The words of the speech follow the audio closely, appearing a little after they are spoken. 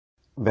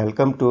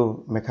Welcome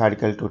to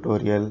mechanical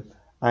tutorial.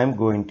 I am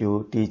going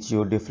to teach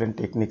you different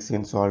techniques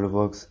in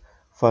SolidWorks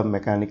for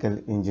mechanical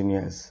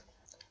engineers.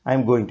 I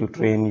am going to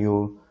train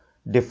you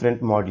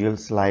different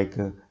modules like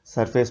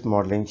surface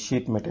modeling,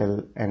 sheet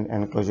metal and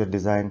enclosure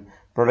design,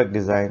 product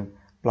design,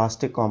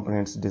 plastic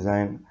components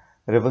design,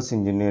 reverse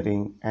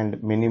engineering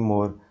and many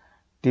more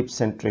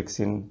tips and tricks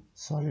in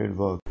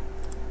SolidWorks.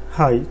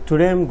 Hi,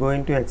 today I am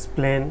going to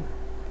explain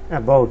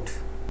about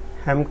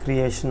hem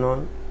creation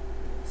on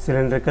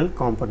cylindrical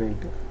component.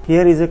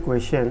 Here is a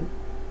question: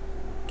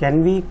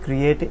 can we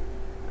create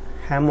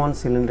hem on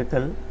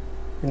cylindrical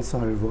in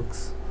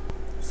SolidWorks?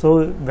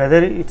 So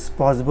whether it's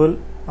possible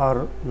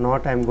or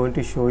not, I am going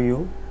to show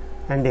you,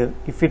 and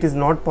if it is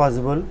not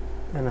possible,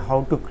 then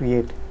how to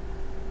create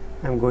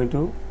I am going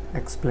to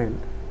explain.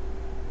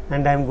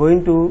 And I am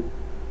going to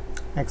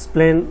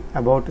explain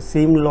about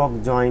seam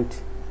lock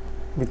joint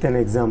with an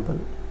example.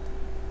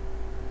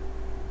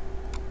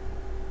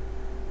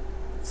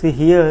 See,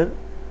 here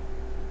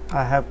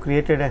I have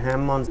created a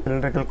hem on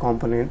cylindrical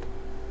component.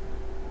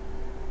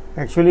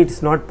 Actually,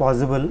 it's not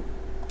possible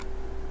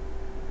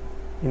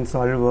in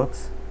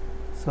SolidWorks,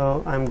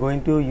 so I am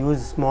going to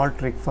use small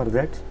trick for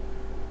that,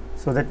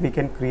 so that we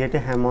can create a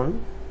hem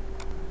on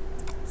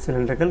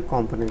cylindrical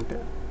component.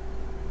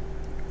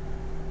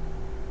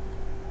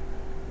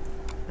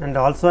 And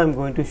also I am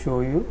going to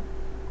show you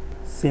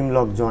seam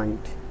lock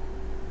joint.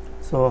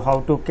 So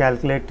how to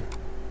calculate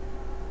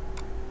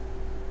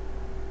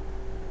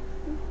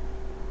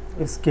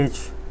a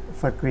sketch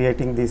for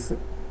creating this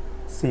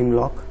seam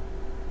lock.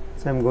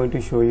 So I am going to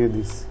show you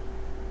this.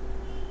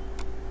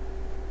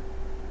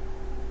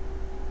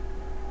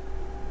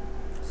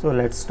 So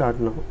let's start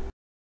now.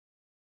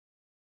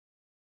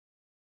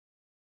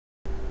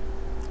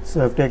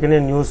 So I have taken a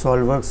new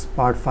SolidWorks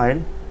part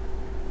file.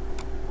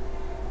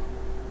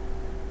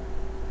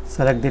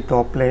 Select the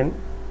top plane,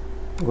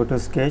 go to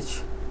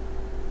sketch,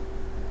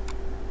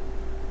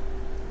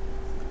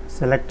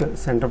 select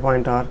center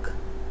point arc,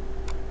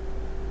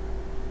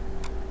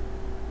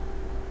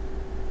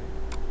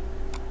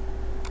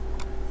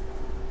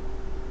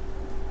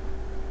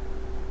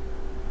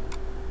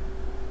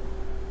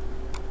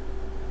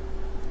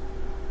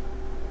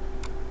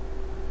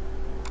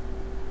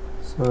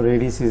 so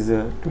radius is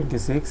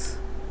 26.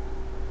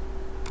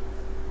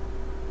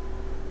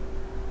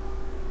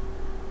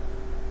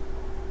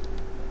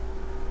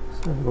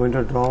 So I am going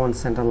to draw one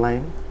center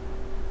line.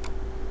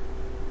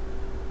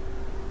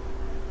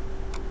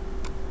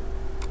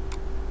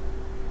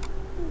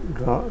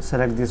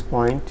 Select this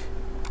point,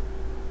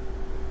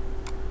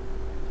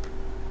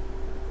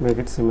 make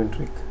it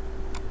symmetric.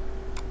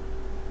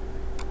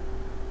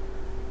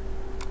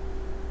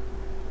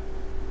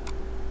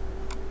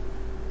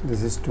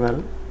 This is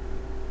 12.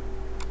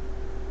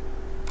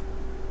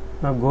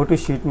 Now go to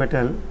sheet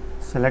metal,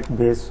 select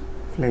base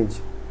flange,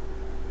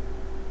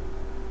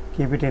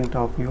 keep it in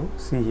top view.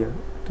 See here,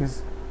 it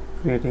is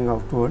creating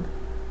outward.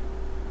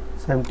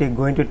 So I am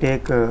going to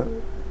take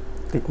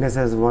thickness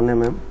as 1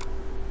 mm.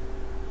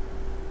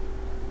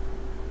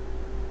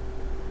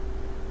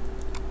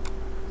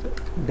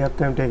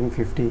 Depth I am taking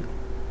 50.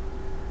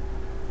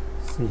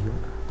 See here.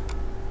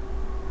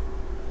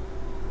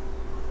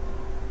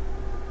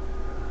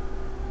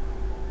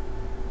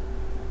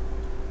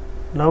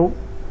 Now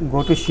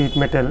go to sheet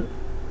metal,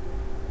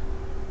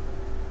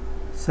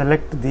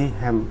 select the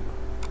hem.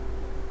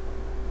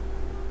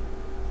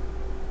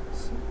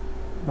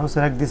 Now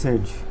select this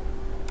edge.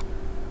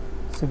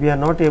 So we are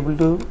not able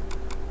to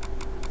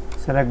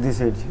select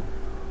this edge.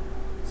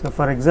 So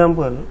for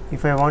example,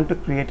 if I want to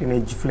create an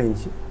edge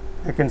flange,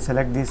 I can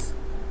select this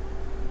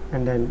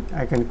and then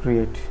I can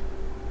create.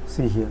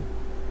 See here.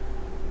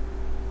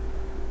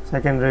 So I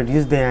can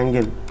reduce the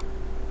angle.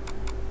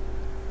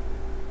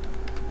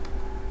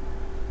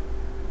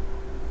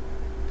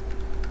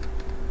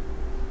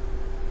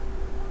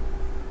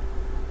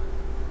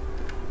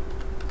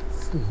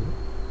 See here.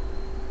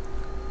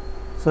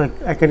 So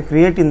I can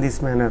create in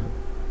this manner.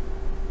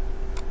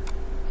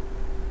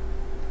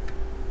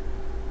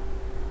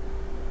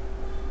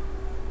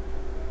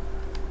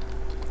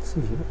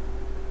 See here.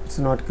 It's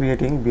not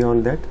creating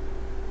beyond that.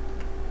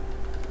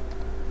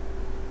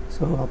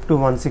 So up to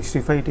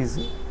 165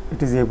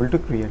 it is able to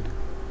create.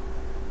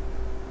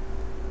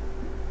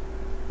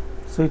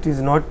 So it is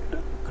not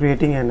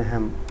creating an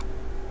hem.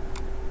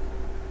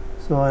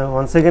 So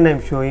once again I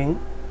am showing.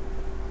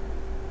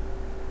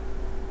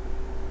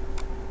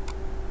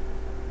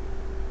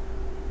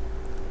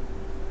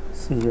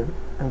 See here,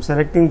 I am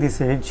selecting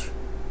this edge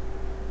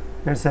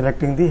and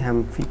selecting the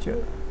hem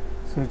feature.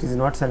 So it is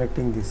not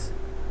selecting this.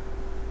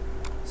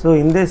 So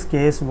in this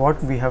case,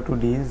 what we have to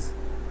do is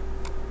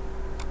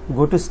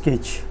go to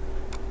sketch,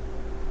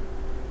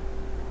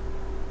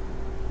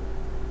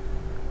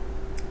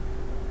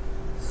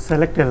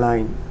 select a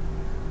line,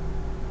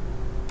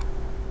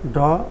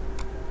 draw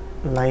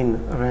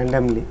line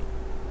randomly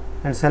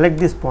and select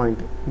this point,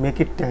 make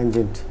it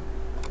tangent.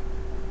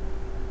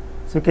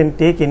 So you can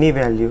take any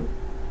value.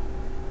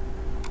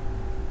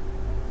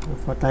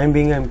 For time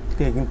being I am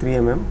taking 3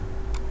 mm.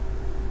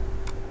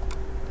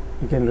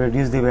 You can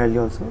reduce the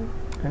value also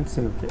and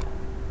say OK.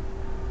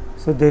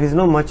 So there is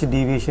no much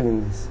deviation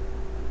in this.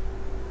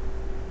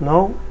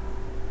 Now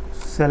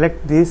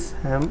select this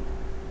hem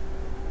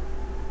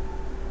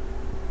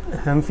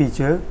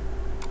feature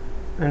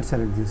and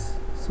select this.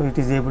 So it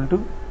is able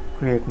to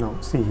create now.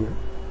 See here.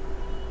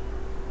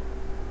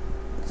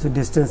 So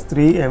distance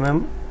 3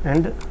 mm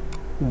and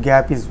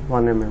gap is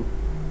 1 mm.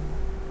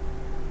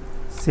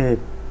 Say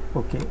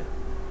OK.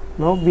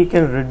 Now we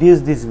can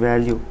reduce this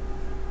value.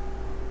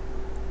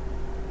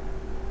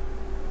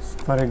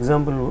 For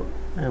example,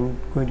 I am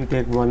going to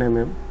take 1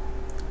 mm.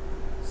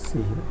 See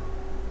here.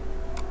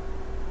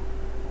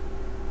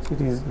 So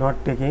it is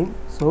not taking,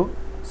 so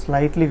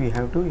slightly we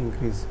have to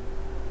increase.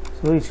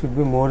 So it should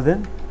be more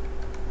than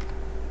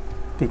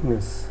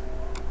thickness.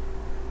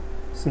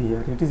 See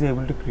here, it is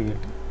able to create.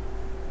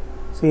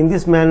 So in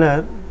this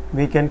manner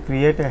we can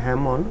create a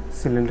hem on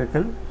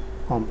cylindrical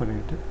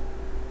component.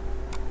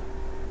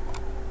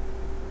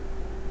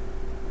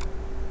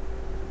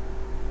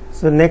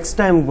 So next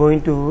I am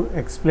going to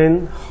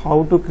explain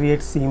how to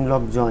create seam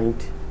lock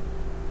joint.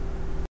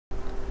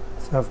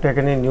 So I have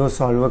taken a new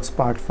SolidWorks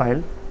part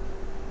file.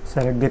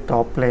 Select the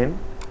top plane,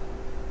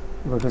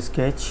 go to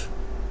sketch,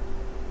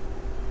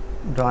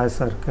 draw a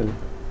circle.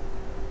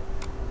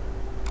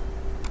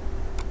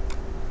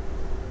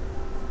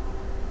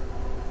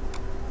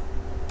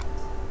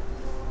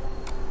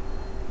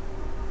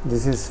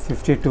 This is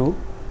 52.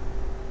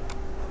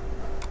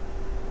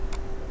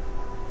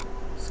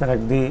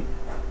 Select the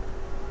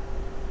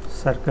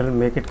circle,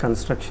 make it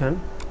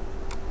construction,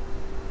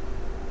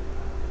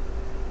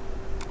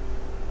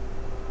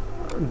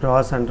 draw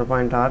a center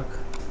point arc,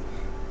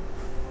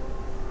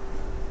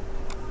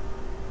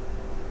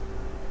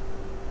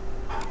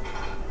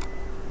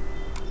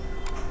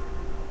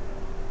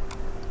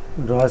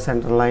 draw a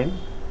center line,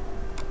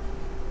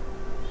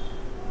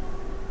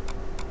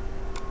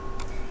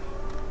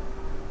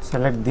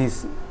 select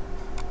these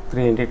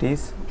 3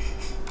 entities,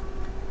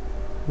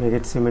 make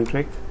it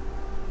symmetric.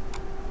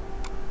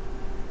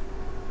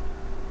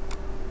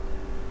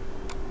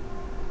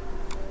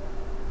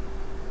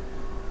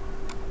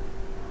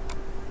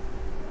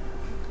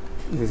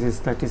 This is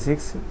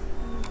 36,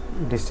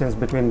 distance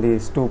between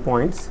these 2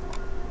 points.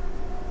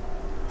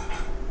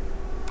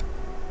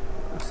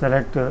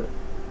 Select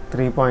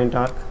 3-point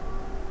arc,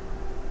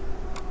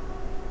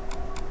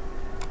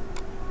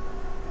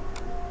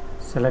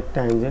 select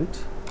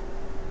tangent,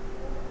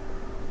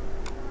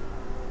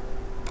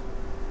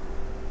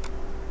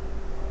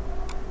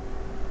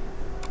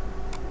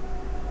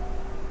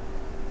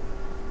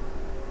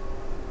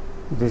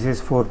 this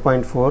is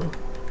 4.4.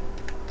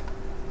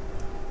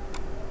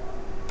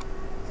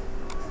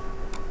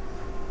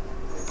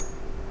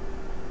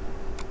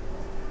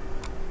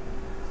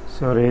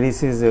 So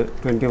radius is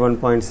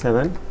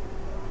 21.7.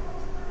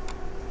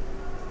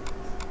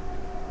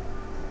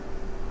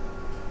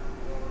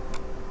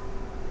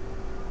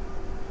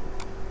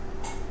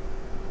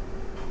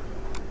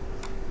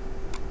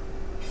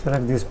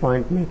 Select this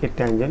point, make it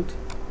tangent.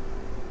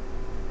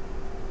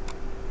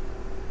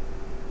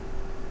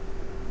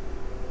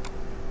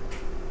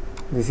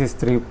 This is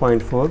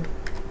 3.4.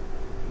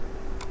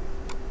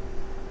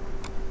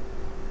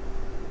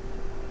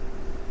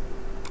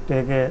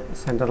 Take a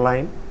center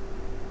line,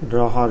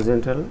 draw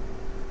horizontal.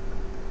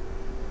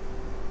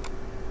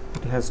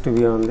 It has to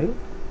be on the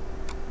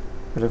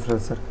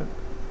reference circle.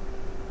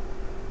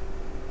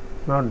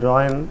 Now draw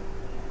an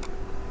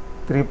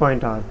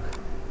 3-point arc.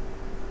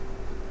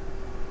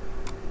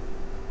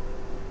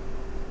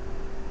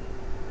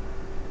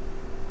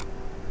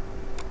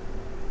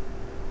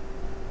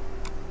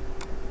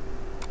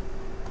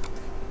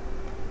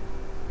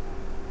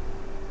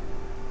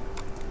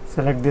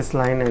 Select this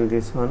line and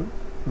this one,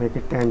 make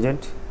it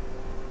tangent.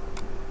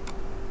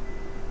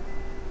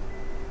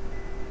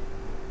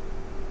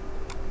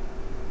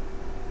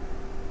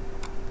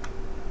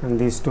 And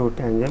these two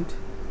tangent.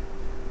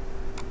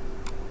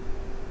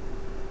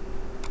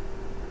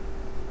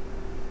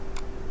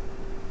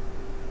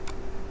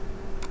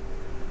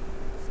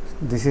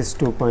 This is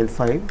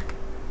 2.5.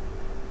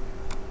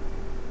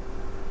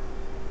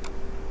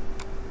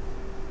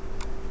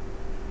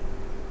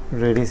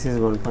 Radius is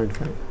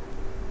 1.5.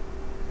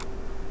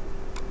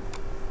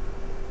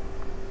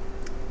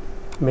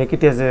 Make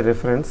it as a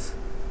reference.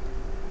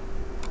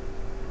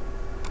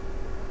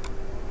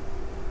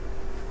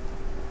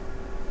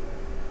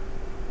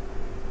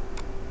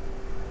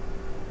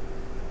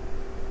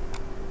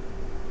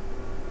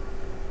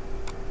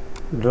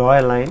 Draw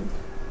a line.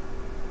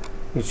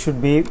 It should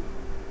be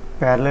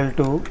parallel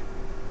to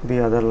the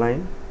other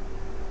line.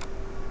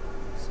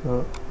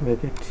 So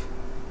make it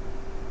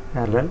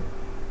parallel.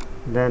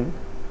 Then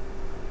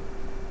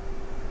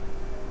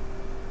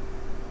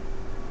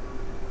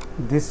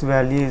this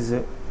value is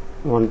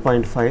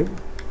 1.5.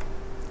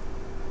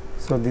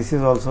 So this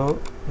is also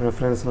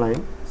reference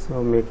line.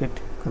 So make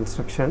it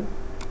construction.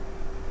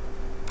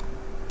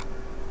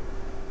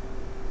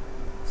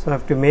 So I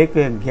have to make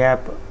a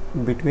gap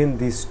between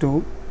these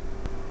two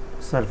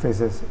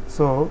surfaces.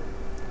 So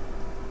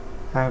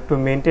I have to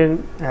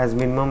maintain as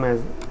minimum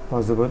as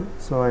possible,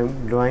 so I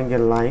am drawing a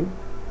line.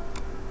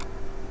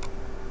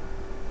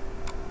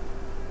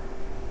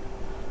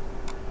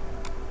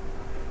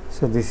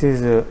 So this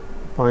is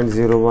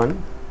 0.01.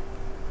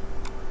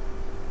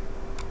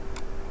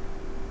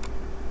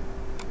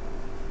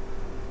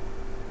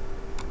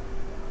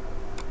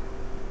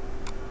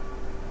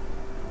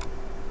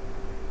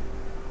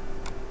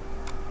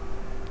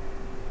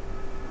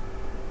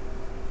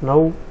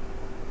 Now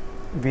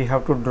we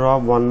have to draw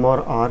one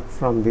more arc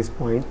from this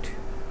point.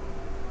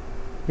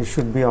 It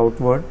should be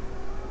outward.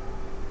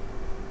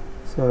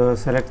 So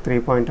select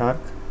 3-point arc.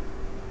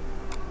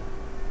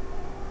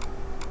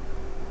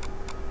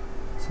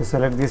 So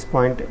select this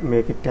point,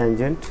 make it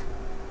tangent,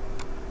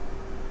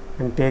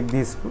 and take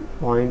this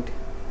point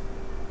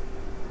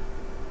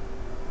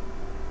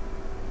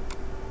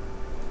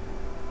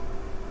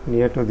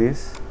near to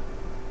this.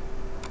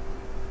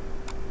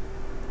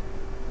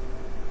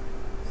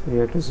 So you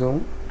have to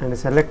zoom and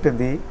select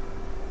the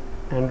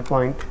end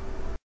point,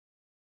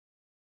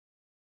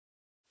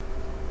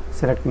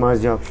 select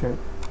merge option.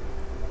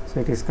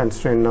 So it is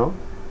constrained now.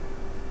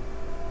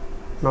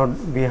 Now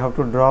we have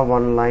to draw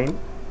one line.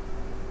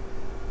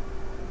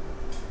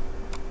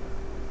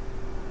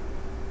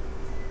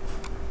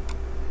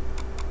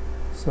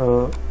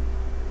 So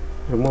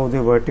remove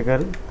the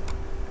vertical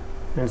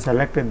and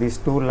select these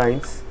two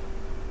lines,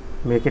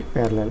 make it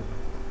parallel.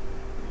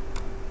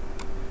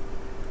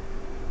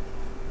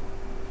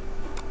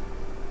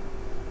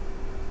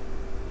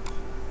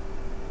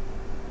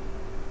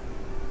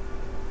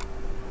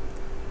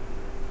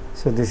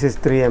 So this is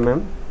 3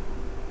 mm.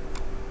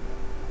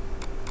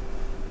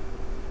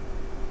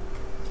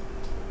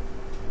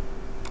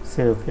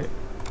 Say OK.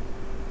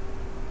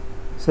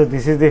 So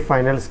this is the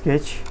final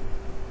sketch.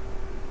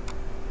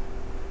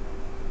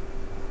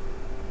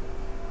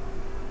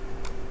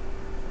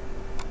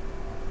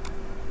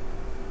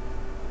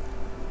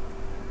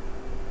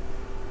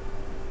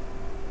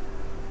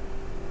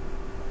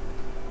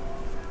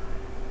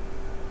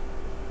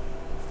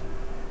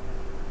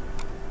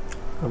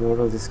 Come out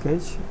of the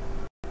sketch.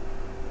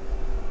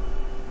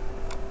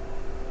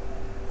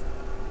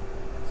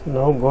 So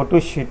now go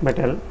to sheet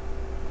metal,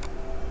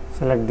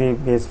 select the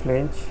base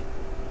flange.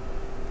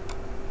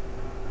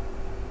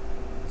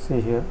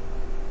 See here,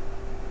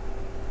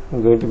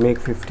 I'm going to make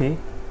 50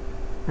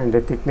 and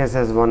the thickness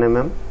as 1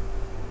 mm.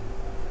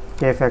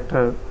 K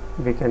factor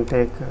we can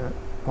take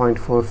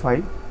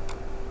 0.45.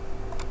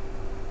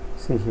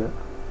 See here.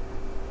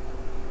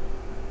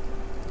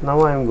 Now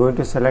I am going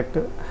to select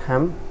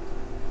hem.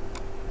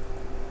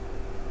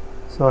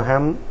 So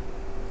hem,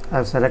 I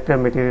have selected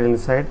material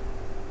inside,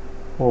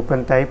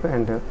 open type,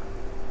 and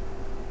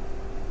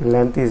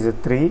length is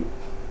 3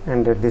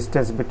 and the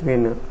distance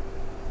between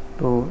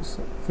two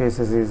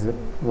faces is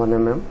 1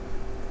 mm.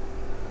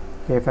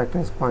 K factor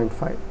is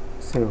 0.5.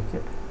 Say OK.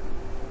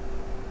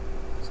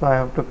 So I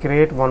have to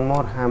create one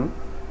more hem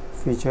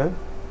feature.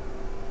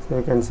 So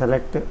you can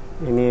select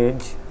any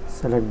edge,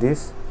 select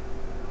this.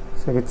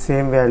 So with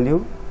same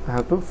value I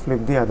have to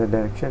flip the other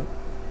direction.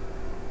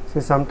 So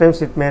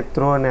sometimes it may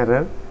throw an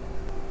error.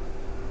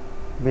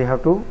 We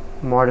have to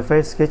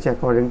modify sketch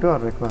according to our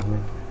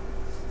requirement.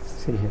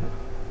 See here.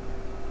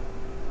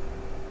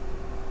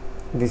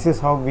 This is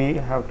how we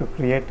have to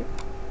create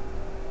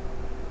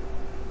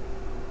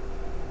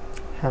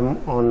hem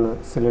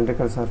on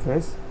cylindrical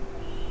surface.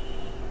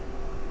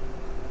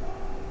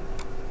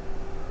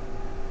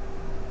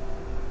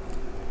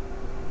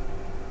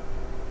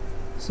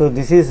 So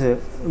this is a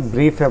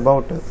brief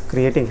about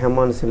creating hem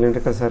on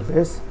cylindrical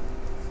surface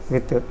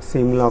with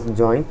seam lock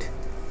joint.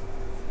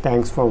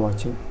 Thanks for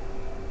watching.